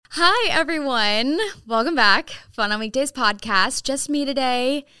Hi, everyone. Welcome back. Fun on Weekdays podcast. Just me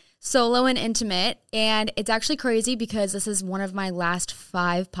today, solo and intimate. And it's actually crazy because this is one of my last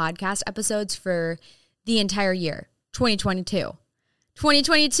 5 podcast episodes for the entire year, 2022.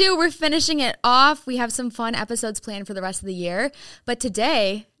 2022, we're finishing it off. We have some fun episodes planned for the rest of the year. But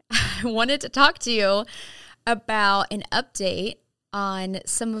today, I wanted to talk to you about an update on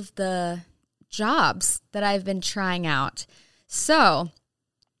some of the jobs that I've been trying out. So,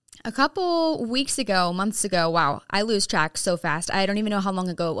 a couple months ago, wow, I lose track so fast. I don't even know how long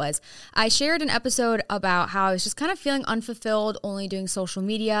ago it was. I shared an episode about how I was just kind of feeling unfulfilled, only doing social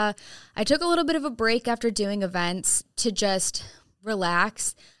media. I took a little bit of a break after doing events to just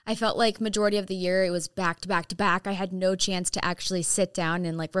relax. I felt like majority of the year it was back to back to back. I had no chance to actually sit down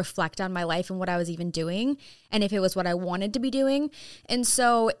and like reflect on my life and what I was even doing and if it was what I wanted to be doing. And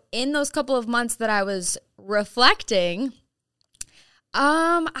so in those couple of months that I was reflecting,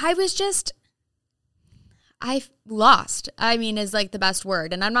 I lost, is like the best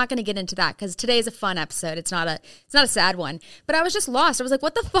word. And I'm not going to get into that because today is a fun episode. It's not a sad one, but I was just lost. I was like,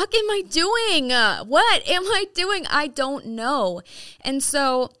 what the fuck am I doing? What am I doing? I don't know. And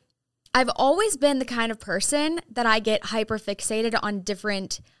so I've always been the kind of person that I get hyper fixated on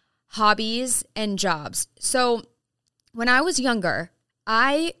different hobbies and jobs. So when I was younger,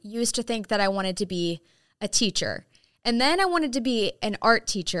 I used to think that I wanted to be a teacher. And then I wanted to be an art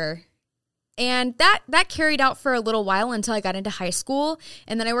teacher. And that carried out for a little while until I got into high school.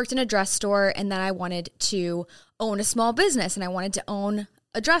 And then I worked in a dress store. And then I wanted to own a small business. And I wanted to own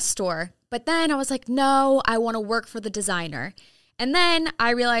a dress store. But then I was like, no, I want to work for the designer. And then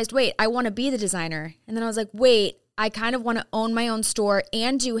I realized, wait, I want to be the designer. And then I was like, wait, I kind of want to own my own store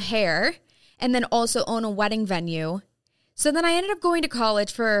and do hair. And then also own a wedding venue. So then I ended up going to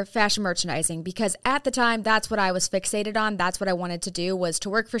college for fashion merchandising because at the time, that's what I was fixated on. That's what I wanted to do was to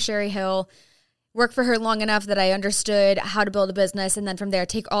work for Sherry Hill, work for her long enough that I understood how to build a business, and then from there,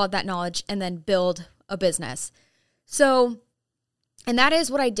 take all of that knowledge and then build a business. So, and that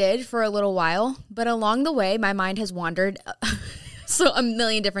is what I did for a little while. But along the way, my mind has wandered so a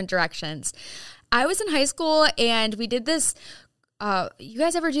million different directions. I was in high school and we did this you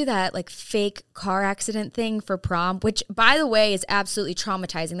guys ever do that like fake car accident thing for prom, which by the way is absolutely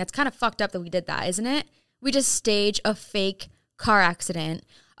traumatizing. That's kind of fucked up that we did that, isn't it? We just stage a fake car accident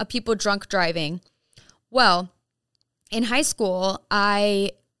of people drunk driving. Well, in high school,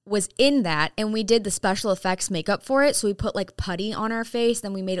 I was in that and we did the special effects makeup for it. So we put like putty on our face.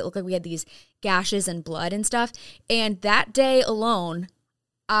 Then we made it look like we had these gashes and blood and stuff. And that day alone,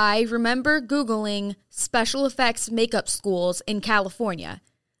 I remember Googling special effects makeup schools in California.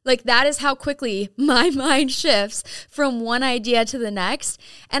 Like that is how quickly my mind shifts from one idea to the next.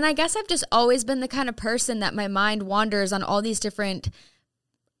 And I guess I've just always been the kind of person that my mind wanders on all these different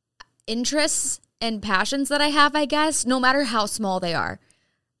interests and passions that I have, I guess, no matter how small they are.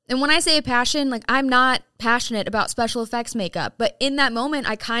 And when I say a passion, like I'm not passionate about special effects makeup, but in that moment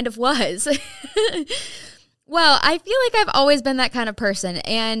I kind of was. Well, I feel like I've always been that kind of person,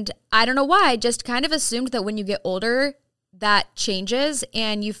 and I don't know why, I just kind of assumed that when you get older, that changes,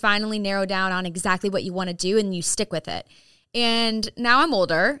 and you finally narrow down on exactly what you want to do, and you stick with it. And now I'm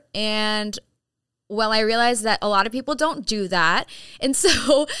older, and well, I realize that a lot of people don't do that, and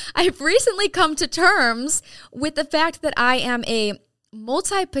so I've recently come to terms with the fact that I am a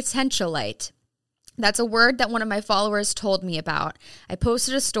multi-potentialite. That's a word that one of my followers told me about. I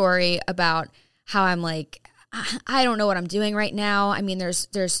posted a story about how I'm like, I don't know what I'm doing right now. I mean, there's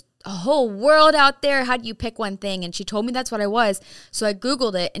a whole world out there. How do you pick one thing? And she told me that's what I was. So I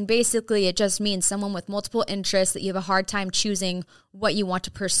Googled it, and basically it just means someone with multiple interests that you have a hard time choosing what you want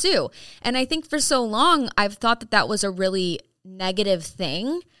to pursue. And I think for so long, I've thought that that was a really negative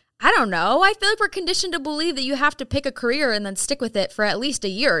thing. I don't know. I feel like we're conditioned to believe that you have to pick a career and then stick with it for at least a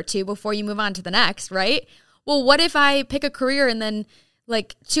year or two before you move on to the next, right? Well, what if I pick a career and then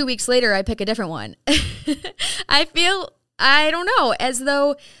like 2 weeks later, I pick a different one? I don't know, as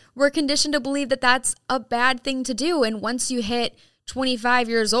though we're conditioned to believe that that's a bad thing to do. And once you hit 25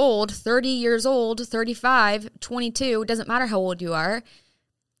 years old, 30 years old, 35, 22, doesn't matter how old you are,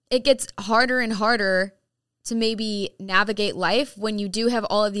 it gets harder and harder to maybe navigate life when you do have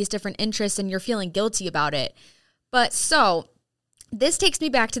all of these different interests and you're feeling guilty about it. But so this takes me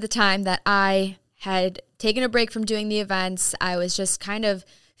back to the time that I had taken a break from doing the events. I was just kind of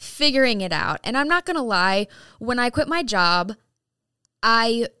figuring it out. And I'm not going to lie, when I quit my job,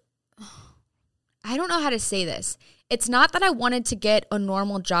 I don't know how to say this. It's not that I wanted to get a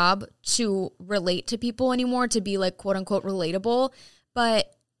normal job to relate to people anymore, to be like quote unquote relatable,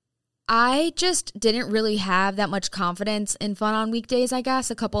 but I just didn't really have that much confidence in Fun on Weekdays, I guess,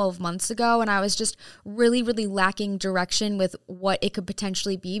 a couple of months ago. And I was just really, really lacking direction with what it could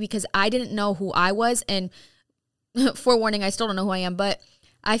potentially be because I didn't know who I was. And forewarning, I still don't know who I am, but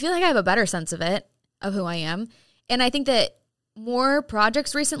I feel like I have a better sense of it, of who I am. And I think that more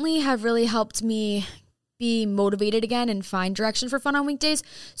projects recently have really helped me be motivated again and find direction for Fun on Weekdays.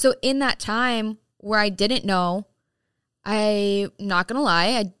 So in that time where I didn't know, I'm not going to lie,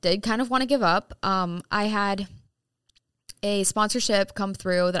 I did kind of want to give up. I had a sponsorship come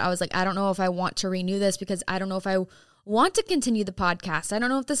through that I was like, I don't know if I want to renew this because I don't know if I want to continue the podcast. I don't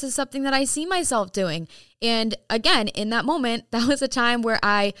know if this is something that I see myself doing. And again, in that moment, that was a time where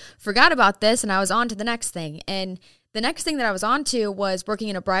I forgot about this and I was on to the next thing. And the next thing that I was on to was working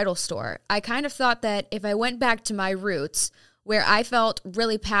in a bridal store. I kind of thought that if I went back to my roots, where I felt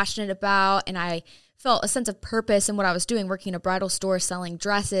really passionate about and I felt a sense of purpose in what I was doing, working in a bridal store, selling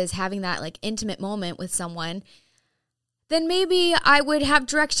dresses, having that like intimate moment with someone, then maybe I would have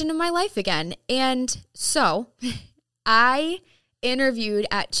direction in my life again. And so I interviewed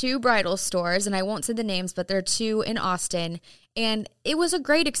at 2 bridal stores, and I won't say the names, but there are 2 in Austin. And it was a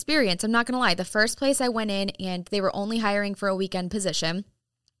great experience. I'm not going to lie. The first place I went in and they were only hiring for a weekend position.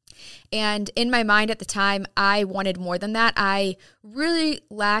 And in my mind at the time, I wanted more than that. I really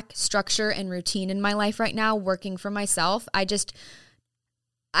lack structure and routine in my life right now, working for myself. I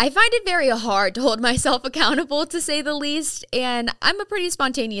find it very hard to hold myself accountable, to say the least. And I'm a pretty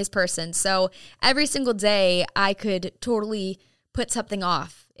spontaneous person. So every single day I could totally put something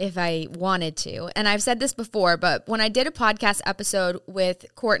off if I wanted to. And I've said this before, but when I did a podcast episode with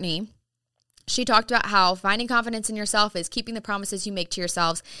Courtney, she talked about how finding confidence in yourself is keeping the promises you make to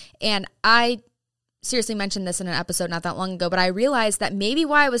yourselves. And I seriously mentioned this in an episode not that long ago, but I realized that maybe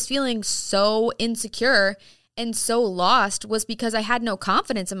why I was feeling so insecure and so lost was because I had no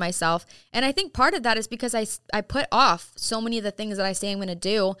confidence in myself. And I think part of that is because I put off so many of the things that I say I'm going to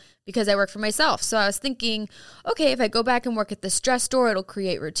do because I work for myself. So I was thinking, okay, if I go back and work at this dress store, it'll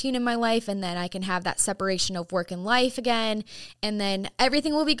create routine in my life, and then I can have that separation of work and life again, and then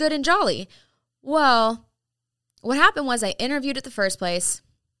everything will be good and jolly. Well, what happened was I interviewed at the first place.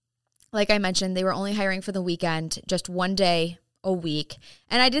 Like I mentioned, they were only hiring for the weekend, just one day a week.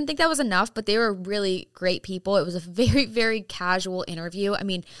 And I didn't think that was enough, but they were really great people. It was a very, very casual interview. I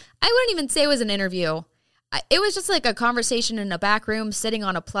mean, I wouldn't even say it was an interview. It was just like a conversation in a back room sitting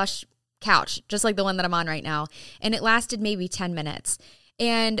on a plush couch, just like the one that I'm on right now. And it lasted maybe 10 minutes.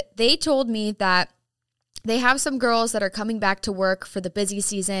 And they told me that they have some girls that are coming back to work for the busy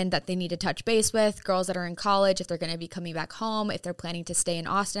season that they need to touch base with, girls that are in college, if they're going to be coming back home, if they're planning to stay in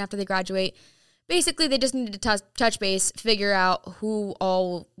Austin after they graduate. Basically, they just needed to touch base, figure out who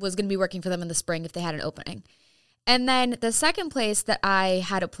all was going to be working for them in the spring if they had an opening. And then the second place that I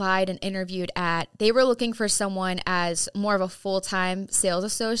had applied and interviewed at, they were looking for someone as more of a full-time sales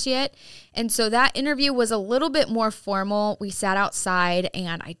associate. And so that interview was a little bit more formal. We sat outside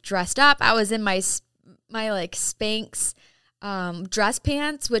and I dressed up. I was in my like Spanx dress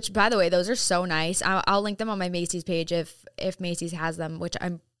pants, which by the way, those are so nice. I'll link them on my Macy's page if Macy's has them, which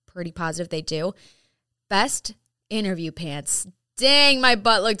I'm pretty positive they do. Best interview pants. Dang, my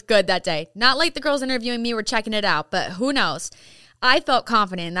butt looked good that day. Not like the girls interviewing me were checking it out, but who knows? I felt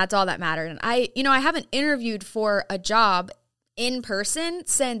confident, and that's all that mattered. And I haven't interviewed for a job in person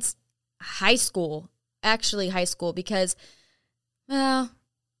since high school, because, well,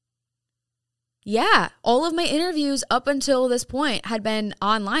 yeah, all of my interviews up until this point had been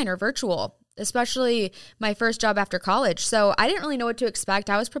online or virtual, especially my first job after college. So I didn't really know what to expect.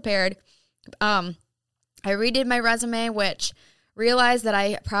 I was prepared. I redid my resume, which realized that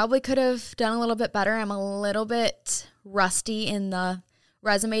I probably could have done a little bit better. I'm a little bit rusty in the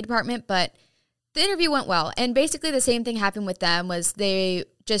resume department, but the interview went well. And basically the same thing happened with them, was they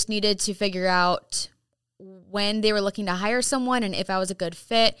just needed to figure out when they were looking to hire someone and if I was a good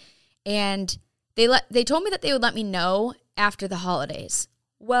fit. And they told me that they would let me know after the holidays.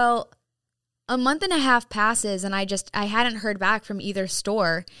 Well, a month and a half passes and I hadn't heard back from either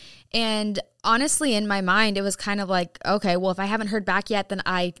store. And honestly, in my mind, it was kind of like, okay, well, if I haven't heard back yet, then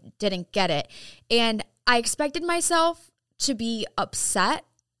I didn't get it. And I expected myself to be upset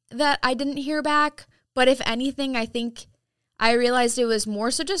that I didn't hear back. But if anything, I think I realized it was more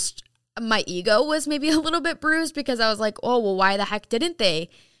so just my ego was maybe a little bit bruised, because I was like, oh, well, why the heck didn't they,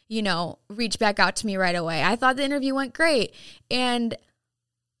 reach back out to me right away? I thought the interview went great. And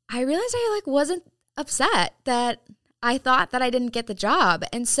I realized I wasn't upset that I thought that I didn't get the job.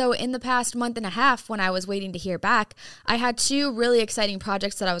 And so in the past month and a half, when I was waiting to hear back, I had 2 really exciting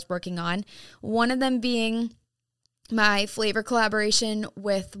projects that I was working on. One of them being my flavor collaboration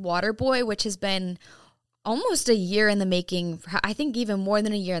with Waterboy, which has been almost a year in the making. I think even more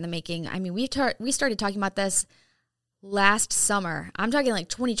than a year in the making. I mean, we started talking about this last summer. I'm talking like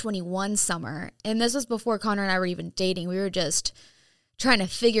 2021 summer. And this was before Connor and I were even dating. We were just trying to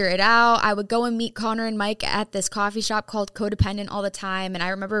figure it out. I would go and meet Connor and Mike at this coffee shop called Codependent all the time. And I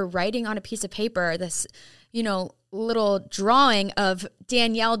remember writing on a piece of paper this, little drawing of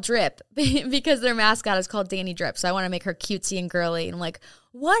Danielle Drip because their mascot is called Danny Drip. So I want to make her cutesy and girly. And I'm like,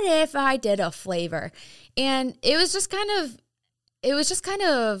 what if I did a flavor? And it was just kind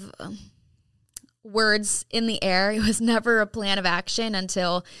of words in the air. It was never a plan of action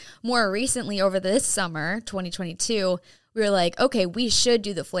until more recently over this summer, 2022, we were like, okay, we should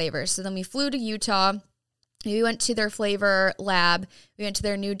do the flavors. So then we flew to Utah. We went to their flavor lab. We went to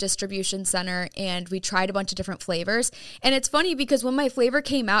their new distribution center, and we tried a bunch of different flavors. And it's funny because when my flavor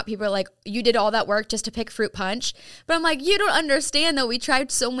came out, people are like, you did all that work just to pick fruit punch? But I'm like, you don't understand, though. We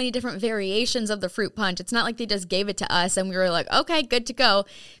tried so many different variations of the fruit punch. It's not like they just gave it to us, and we were like, okay, good to go.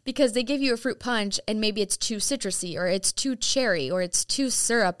 Because they give you a fruit punch, and maybe it's too citrusy, or it's too cherry, or it's too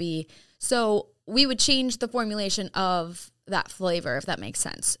syrupy. So we would change the formulation of that flavor, if that makes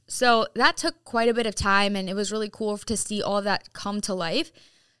sense. So that took quite a bit of time, and it was really cool to see all of that come to life.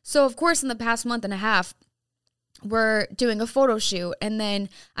 So of course, in the past month and a half, we're doing a photo shoot, and then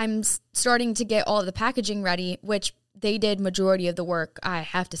I'm starting to get all of the packaging ready, which they did majority of the work, I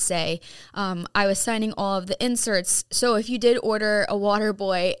have to say. I was signing all of the inserts. So if you did order a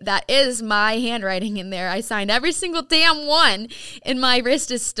Waterboy, that is my handwriting in there. I signed every single damn one, and my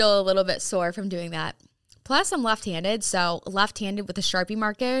wrist is still a little bit sore from doing that. Plus, I'm left-handed, so left-handed with a Sharpie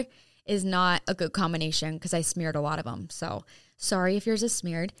marker is not a good combination because I smeared a lot of them. So sorry if yours is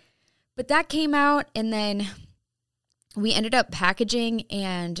smeared. But that came out, and then we ended up packaging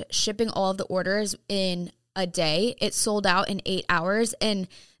and shipping all of the orders in a day. It sold out in 8 hours, and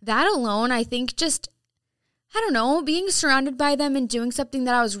that alone, I think being surrounded by them and doing something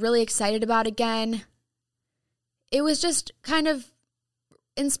that I was really excited about again, it was just kind of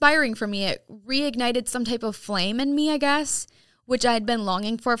inspiring for me. It reignited some type of flame in me, I guess, which I had been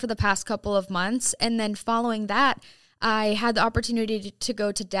longing for the past couple of months. And then following that, I had the opportunity to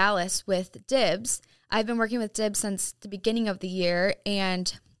go to Dallas with Dibs. I've been working with Dibs since the beginning of the year,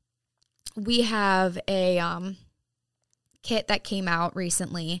 and we have a kit that came out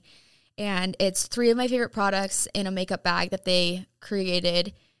recently, and it's 3 of my favorite products in a makeup bag that they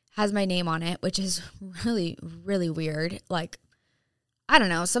created. Has my name on it, which is really, really weird. Like, I don't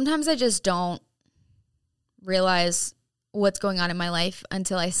know. Sometimes I just don't realize what's going on in my life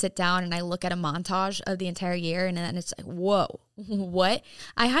until I sit down and I look at a montage of the entire year, and then it's like, whoa, what?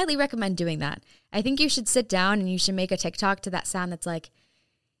 I highly recommend doing that. I think you should sit down and you should make a TikTok to that sound that's like,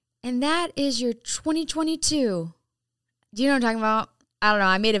 and that is your 2022. Do you know what I'm talking about? I don't know.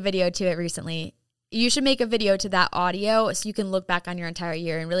 I made a video to it recently. You should make a video to that audio so you can look back on your entire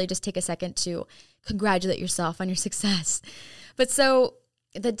year and really just take a second to congratulate yourself on your success. But so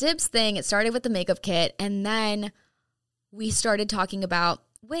the Dibs thing, it started with the makeup kit, and then we started talking about,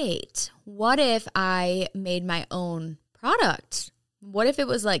 wait, what if I made my own product? What if it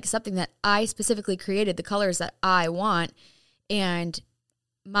was like something that I specifically created, the colors that I want, and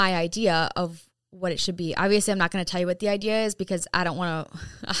my idea of what it should be? Obviously, I'm not going to tell you what the idea is because I don't want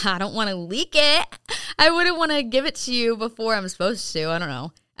to leak it. I wouldn't want to give it to you before I'm supposed to. I don't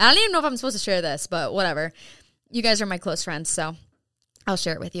know. I don't even know if I'm supposed to share this, but whatever. You guys are my close friends, so I'll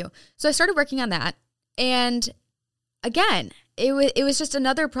share it with you. So I started working on that, and again, it was just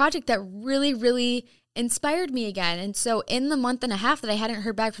another project that really, really inspired me again. And so in the month and a half that I hadn't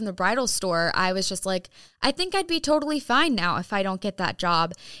heard back from the bridal store, I was just like, I think I'd be totally fine now if I don't get that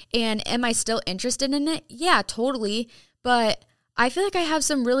job. And am I still interested in it? Yeah, totally. But I feel like I have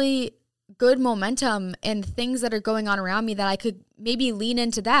some really good momentum and things that are going on around me that I could maybe lean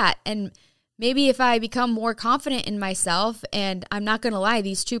into that. And maybe if I become more confident in myself, and I'm not going to lie,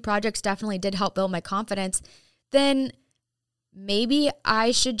 these 2 projects definitely did help build my confidence, then maybe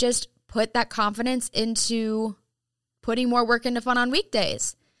I should just put that confidence into putting more work into Fun on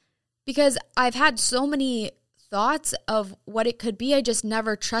Weekdays. Because I've had so many thoughts of what it could be, I just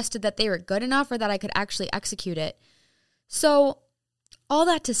never trusted that they were good enough or that I could actually execute it. So all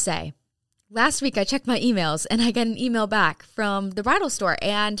that to say, last week I checked my emails and I got an email back from the bridal store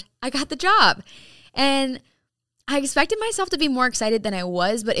and I got the job. And I expected myself to be more excited than I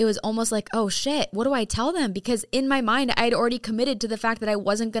was, but it was almost like, oh shit, what do I tell them? Because in my mind, I had already committed to the fact that I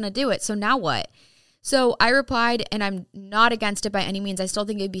wasn't going to do it. So now what? So I replied, and I'm not against it by any means. I still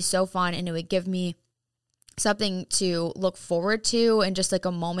think it'd be so fun and it would give me something to look forward to and just like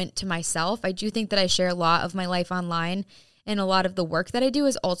a moment to myself. I do think that I share a lot of my life online, and a lot of the work that I do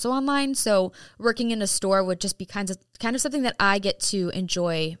is also online. So working in a store would just be kind of something that I get to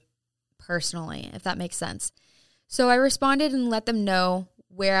enjoy personally, if that makes sense. So I responded and let them know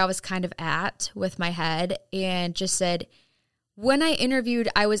where I was kind of at with my head, and just said, when I interviewed,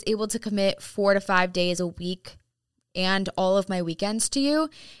 I was able to commit 4 to 5 days a week and all of my weekends to you.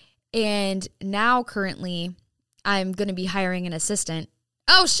 And now currently I'm going to be hiring an assistant.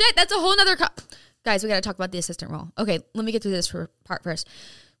 Oh shit, that's a whole nother guys, we got to talk about the assistant role. Okay, let me get through this part first.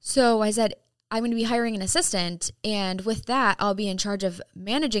 So I said, I'm going to be hiring an assistant, and with that, I'll be in charge of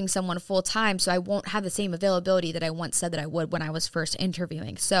managing someone full time, so I won't have the same availability that I once said that I would when I was first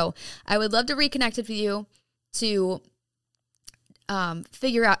interviewing. So I would love to reconnect with you to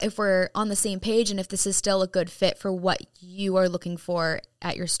figure out if we're on the same page and if this is still a good fit for what you are looking for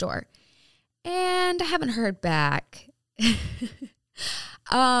at your store. And I haven't heard back.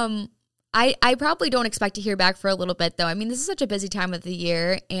 I probably don't expect to hear back for a little bit, though. I mean, this is such a busy time of the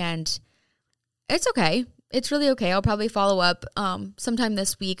year, and it's okay. It's really okay. I'll probably follow up sometime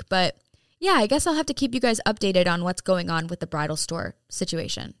this week, but yeah, I guess I'll have to keep you guys updated on what's going on with the bridal store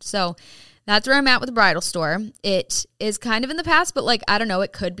situation. So that's where I'm at with the bridal store. It is kind of in the past, but like, I don't know,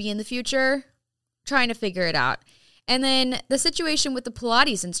 it could be in the future. Trying to figure it out. And then the situation with the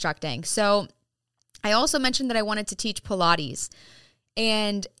Pilates instructing. So I also mentioned that I wanted to teach Pilates.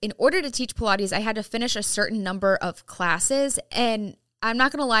 And in order to teach Pilates, I had to finish a certain number of classes. And I'm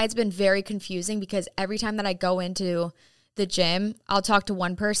not going to lie, it's been very confusing because every time that I go into the gym, I'll talk to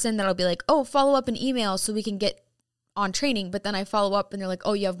one person that'll be like, oh, follow up an email so we can get on training. But then I follow up and they're like,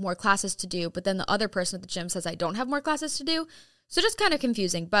 oh, you have more classes to do. But then the other person at the gym says I don't have more classes to do. So just kind of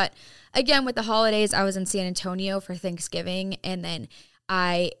confusing. But again, with the holidays, I was in San Antonio for Thanksgiving, and then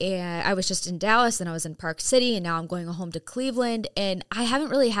I was just in Dallas, and I was in Park City, and now I'm going home to Cleveland, and I haven't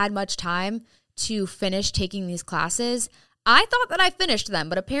really had much time to finish taking these classes. I thought that I finished them,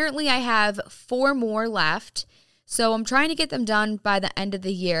 but apparently I have 4 more left. So I'm trying to get them done by the end of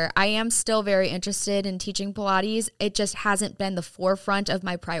the year. I am still very interested in teaching Pilates. It just hasn't been the forefront of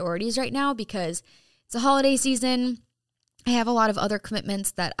my priorities right now because it's a holiday season. I have a lot of other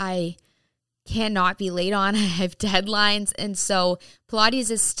commitments that I cannot be late on. I have deadlines. And so Pilates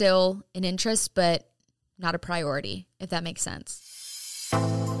is still an interest, but not a priority, if that makes sense.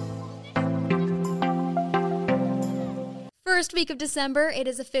 First week of December, it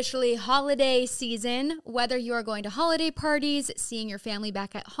is officially holiday season. Whether you are going to holiday parties, seeing your family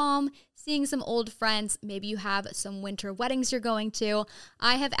back at home, seeing some old friends, maybe you have some winter weddings you're going to,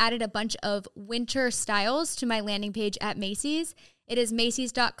 I have added a bunch of winter styles to my landing page at Macy's. It is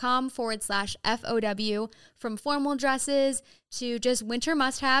Macy's.com/FOW, from formal dresses to just winter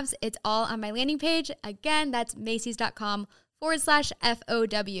must-haves. It's all on my landing page. Again, that's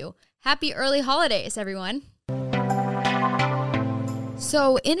Macy's.com/FOW. Happy early holidays, everyone.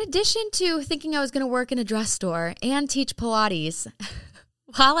 So in addition to thinking I was going to work in a dress store and teach Pilates,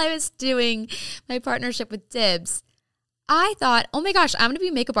 while I was doing my partnership with Dibs, I thought, oh my gosh, I'm going to be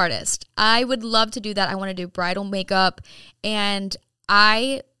a makeup artist. I would love to do that. I want to do bridal makeup. And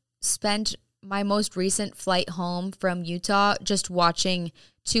I spent my most recent flight home from Utah just watching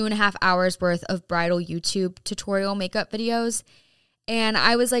 2.5 hours worth of bridal YouTube tutorial makeup videos. And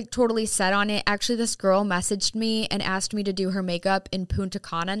I was like totally set on it. Actually, this girl messaged me and asked me to do her makeup in Punta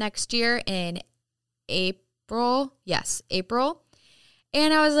Cana next year in April. Yes, April.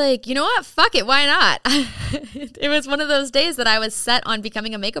 And I was like, you know what? Fuck it. Why not? It was one of those days that I was set on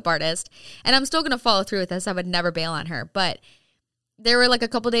becoming a makeup artist. And I'm still going to follow through with this. I would never bail on her. But there were like a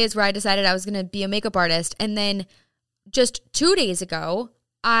couple days where I decided I was going to be a makeup artist. And then just 2 days ago,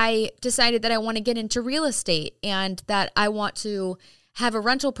 I decided that I want to get into real estate and that I want to have a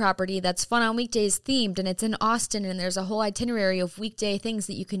rental property that's fun on weekdays themed, and it's in Austin, and there's a whole itinerary of weekday things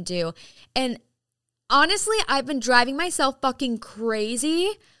that you can do. And honestly, I've been driving myself fucking crazy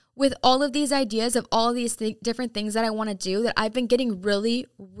with all of these ideas of all of these different things that I want to do, that I've been getting really,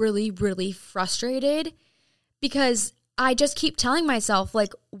 really, really frustrated because I just keep telling myself,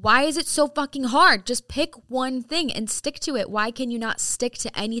 like, why is it so fucking hard? Just pick one thing and stick to it. Why can you not stick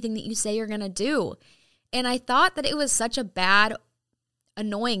to anything that you say you're going to do? And I thought that it was such a bad,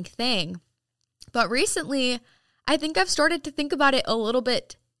 annoying thing. But recently, I think I've started to think about it a little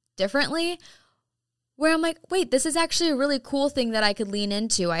bit differently, where I'm like, wait, this is actually a really cool thing that I could lean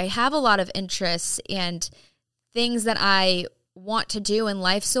into. I have a lot of interests and things that I want to do in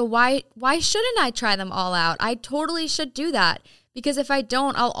life, so why shouldn't I try them all out? I totally should do that, because if I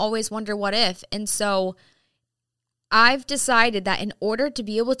don't, I'll always wonder what if. And so I've decided that in order to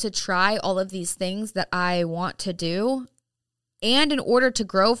be able to try all of these things that I want to do, and in order to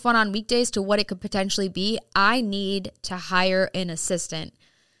grow Fun on Weekdays to what it could potentially be, I need to hire an assistant.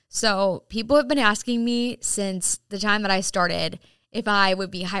 So people have been asking me since the time that I started if I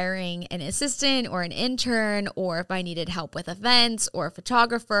would be hiring an assistant or an intern, or if I needed help with events or a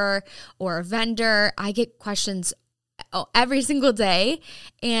photographer or a vendor. I get questions every single day.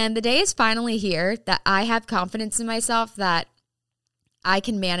 And the day is finally here that I have confidence in myself that I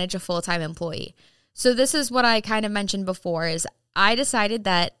can manage a full-time employee. So this is what I kind of mentioned before is I decided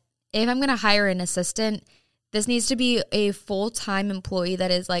that if I'm going to hire an assistant, this needs to be a full-time employee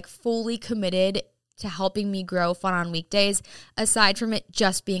that is like fully committed to helping me grow Fun on Weekdays, aside from it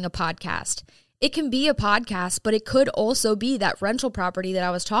just being a podcast. It can be a podcast, but it could also be that rental property that I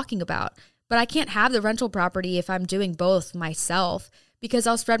was talking about. But I can't have the rental property if I'm doing both myself, because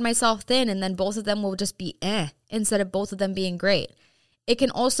I'll spread myself thin and then both of them will just be instead of both of them being great. It can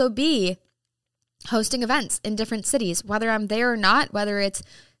also be hosting events in different cities, whether I'm there or not, whether it's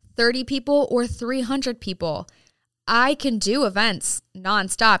 30 people or 300 people. I can do events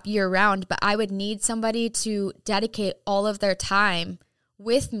nonstop year round, but I would need somebody to dedicate all of their time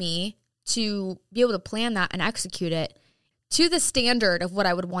with me to be able to plan that and execute it to the standard of what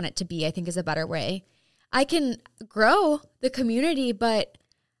I would want it to be, I think is a better way. I can grow the community, but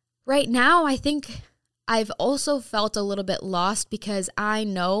right now I think I've also felt a little bit lost because I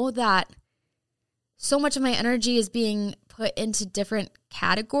know that so much of my energy is being put into different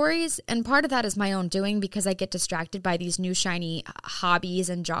categories, and part of that is my own doing because I get distracted by these new shiny hobbies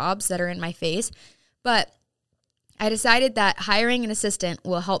and jobs that are in my face. But I decided that hiring an assistant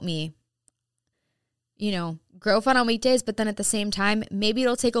will help me, grow Fun on Weekdays, but then at the same time, maybe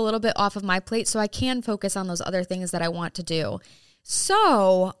it'll take a little bit off of my plate so I can focus on those other things that I want to do.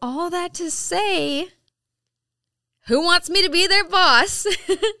 So, all that to say, who wants me to be their boss?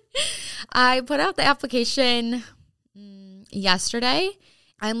 I put out the application yesterday.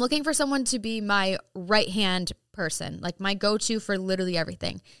 I'm looking for someone to be my right-hand person, like my go-to for literally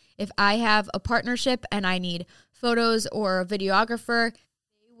everything. If I have a partnership and I need photos or a videographer,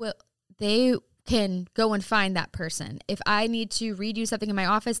 they can go and find that person. If I need to redo something in my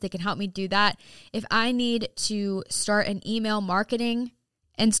office, they can help me do that. If I need to start an email marketing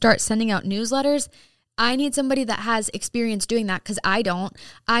and start sending out newsletters, I need somebody that has experience doing that because I don't.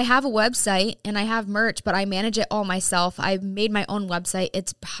 I have a website and I have merch, but I manage it all myself. I made my own website.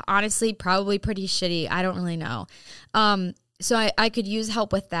 It's honestly probably pretty shitty. I don't really know. So I could use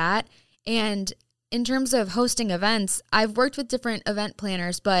help with that. And in terms of hosting events, I've worked with different event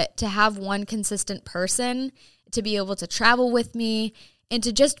planners, but to have one consistent person to be able to travel with me and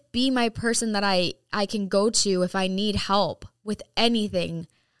to just be my person that I can go to if I need help with anything,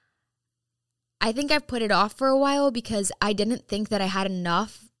 I think I've put it off for a while because I didn't think that I had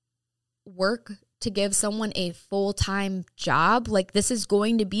enough work to give someone a full-time job. Like this is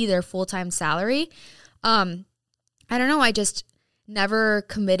going to be their full-time salary. I don't know. I just never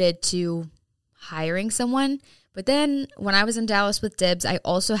committed to hiring someone. But then when I was in Dallas with Dibs, I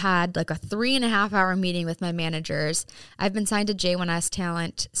also had like a 3.5-hour meeting with my managers. I've been signed to J1S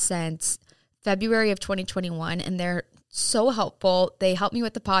Talent since February of 2021, and they're so helpful. They help me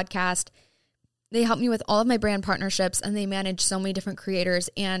with the podcast. They help me with all of my brand partnerships, and they manage so many different creators.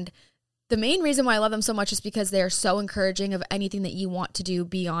 And the main reason why I love them so much is because they're so encouraging of anything that you want to do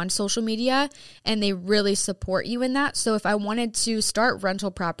beyond social media, and they really support you in that. So if I wanted to start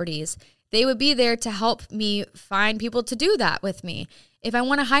rental properties, they would be there to help me find people to do that with me. If I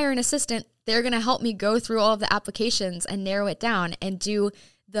want to hire an assistant, they're going to help me go through all of the applications and narrow it down and do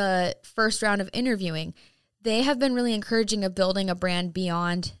the first round of interviewing. They have been really encouraging of building a brand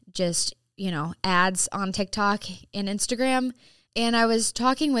beyond just, ads on TikTok and Instagram. And I was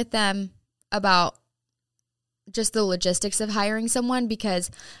talking with them about just the logistics of hiring someone because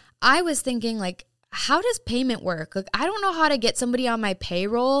I was thinking, like, how does payment work? Like, I don't know how to get somebody on my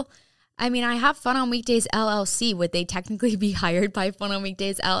payroll. I mean, I have Fun on Weekdays LLC. Would they technically be hired by Fun on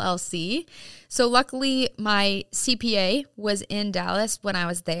Weekdays LLC? So luckily, my CPA was in Dallas when I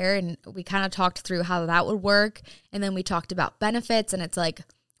was there, and we kind of talked through how that would work. And then we talked about benefits, and it's like,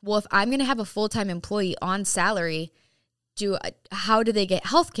 well, if I'm going to have a full-time employee on salary, how do they get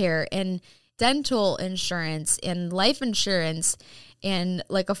healthcare and dental insurance and life insurance and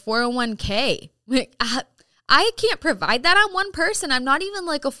like a 401k? I can't provide that on one person. I'm not even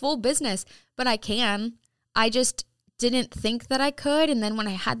like a full business, but I can. I just didn't think that I could. And then when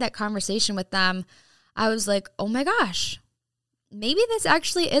I had that conversation with them, I was like, oh my gosh, maybe this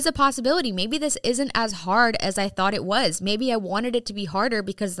actually is a possibility. Maybe this isn't as hard as I thought it was. Maybe I wanted it to be harder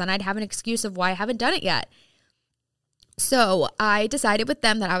because then I'd have an excuse of why I haven't done it yet. So I decided with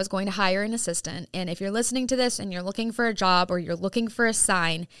them that I was going to hire an assistant. And if you're listening to this and you're looking for a job or you're looking for a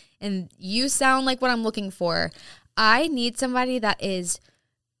sign and you sound like what I'm looking for, I need somebody that is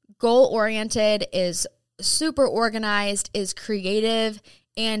goal-oriented, is super organized, is creative,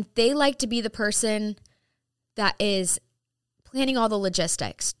 and they like to be the person that is planning all the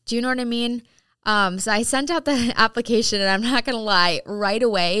logistics. Do you know what I mean? So I sent out the application, and I'm not going to lie, right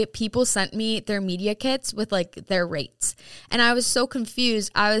away, people sent me their media kits with like their rates. And I was so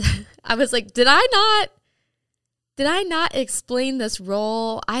confused. I was like, did I not explain this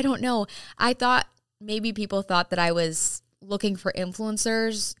role? I don't know. I thought maybe people thought that I was looking for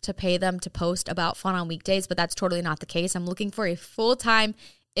influencers to pay them to post about Fun on Weekdays, but that's totally not the case. I'm looking for a full-time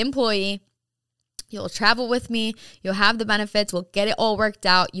employee. You'll travel with me. You'll have the benefits. We'll get it all worked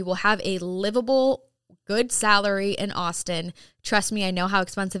out. You will have a livable, good salary in Austin. Trust me, I know how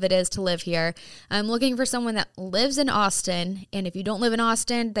expensive it is to live here. I'm looking for someone that lives in Austin. And if you don't live in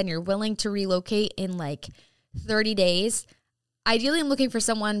Austin, then you're willing to relocate in like 30 days. Ideally, I'm looking for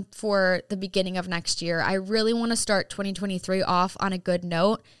someone for the beginning of next year. I really want to start 2023 off on a good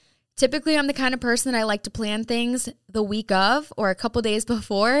note. Typically, I'm the kind of person that I like to plan things the week of or a couple days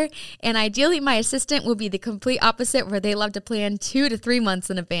before. And ideally, my assistant will be the complete opposite, where they love to plan 2 to 3 months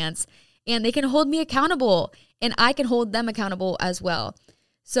in advance. And they can hold me accountable, and I can hold them accountable as well.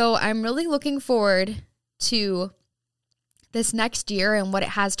 So I'm really looking forward to this next year and what it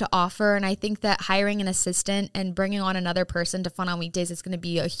has to offer. And I think that hiring an assistant and bringing on another person to Fun on Weekdays is going to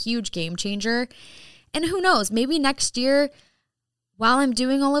be a huge game changer. And who knows, maybe next year, while I'm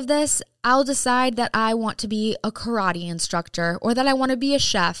doing all of this, I'll decide that I want to be a karate instructor, or that I want to be a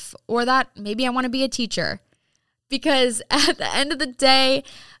chef, or that maybe I want to be a teacher. Because at the end of the day,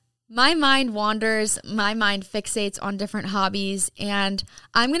 my mind wanders, my mind fixates on different hobbies, and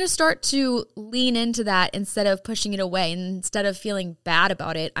I'm going to start to lean into that instead of pushing it away. And instead of feeling bad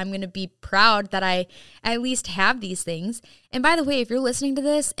about it, I'm going to be proud that I at least have these things. And by the way, if you're listening to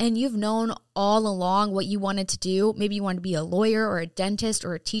this and you've known all along what you wanted to do, maybe you wanted to be a lawyer or a dentist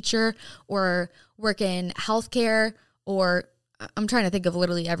or a teacher or work in healthcare, or I'm trying to think of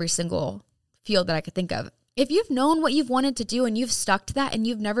literally every single field that I could think of. If you've known what you've wanted to do and you've stuck to that and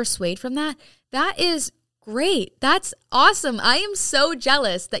you've never swayed from that, that is great. That's awesome. I am so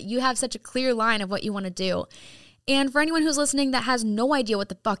jealous that you have such a clear line of what you want to do. And for anyone who's listening that has no idea what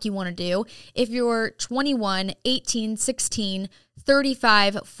the fuck you want to do, if you're 21, 18, 16,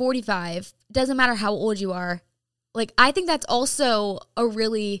 35, 45, doesn't matter how old you are, like, I think that's also a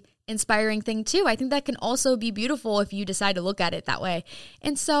really inspiring thing too. I think that can also be beautiful if you decide to look at it that way.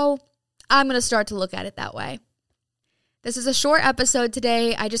 And so I'm going to start to look at it that way. This is a short episode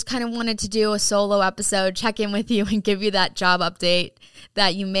today. I just kind of wanted to do a solo episode, check in with you, and give you that job update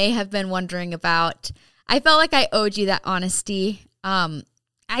that you may have been wondering about. I felt like I owed you that honesty.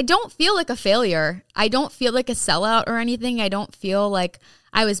 I don't feel like a failure. I don't feel like a sellout or anything. I don't feel like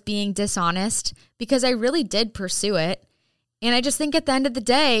I was being dishonest, because I really did pursue it. And I just think at the end of the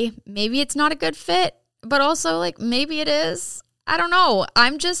day, maybe it's not a good fit, but also like maybe it is. I don't know.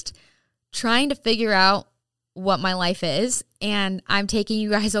 I'm just trying to figure out what my life is, and I'm taking you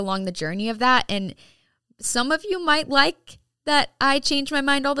guys along the journey of that. And some of you might like that I change my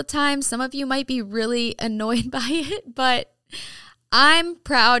mind all the time. Some of you might be really annoyed by it, but I'm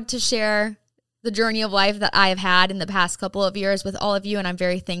proud to share the journey of life that I have had in the past couple of years with all of you, and I'm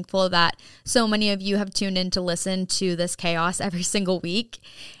very thankful that so many of you have tuned in to listen to this chaos every single week.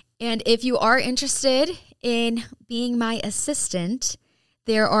 And if you are interested in being my assistant,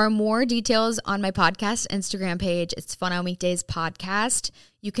 there are more details on my podcast Instagram page. It's Fun on Weekdays Podcast.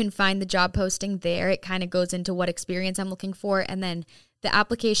 You can find the job posting there. It kind of goes into what experience I'm looking for, and then the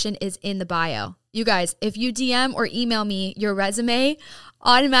application is in the bio. You guys, if you DM or email me your resume,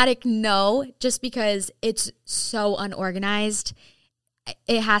 automatic no, just because it's so unorganized.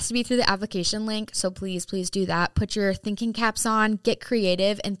 It has to be through the application link, so please do that. Put your thinking caps on, get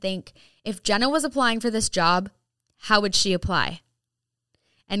creative, and think, if Jenna was applying for this job, how would she apply?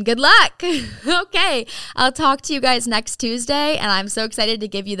 And good luck. Okay, I'll talk to you guys next Tuesday, and I'm so excited to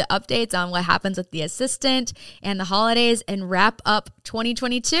give you the updates on what happens with the assistant and the holidays and wrap up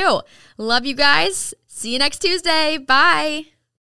 2022. Love you guys. See you next Tuesday. Bye.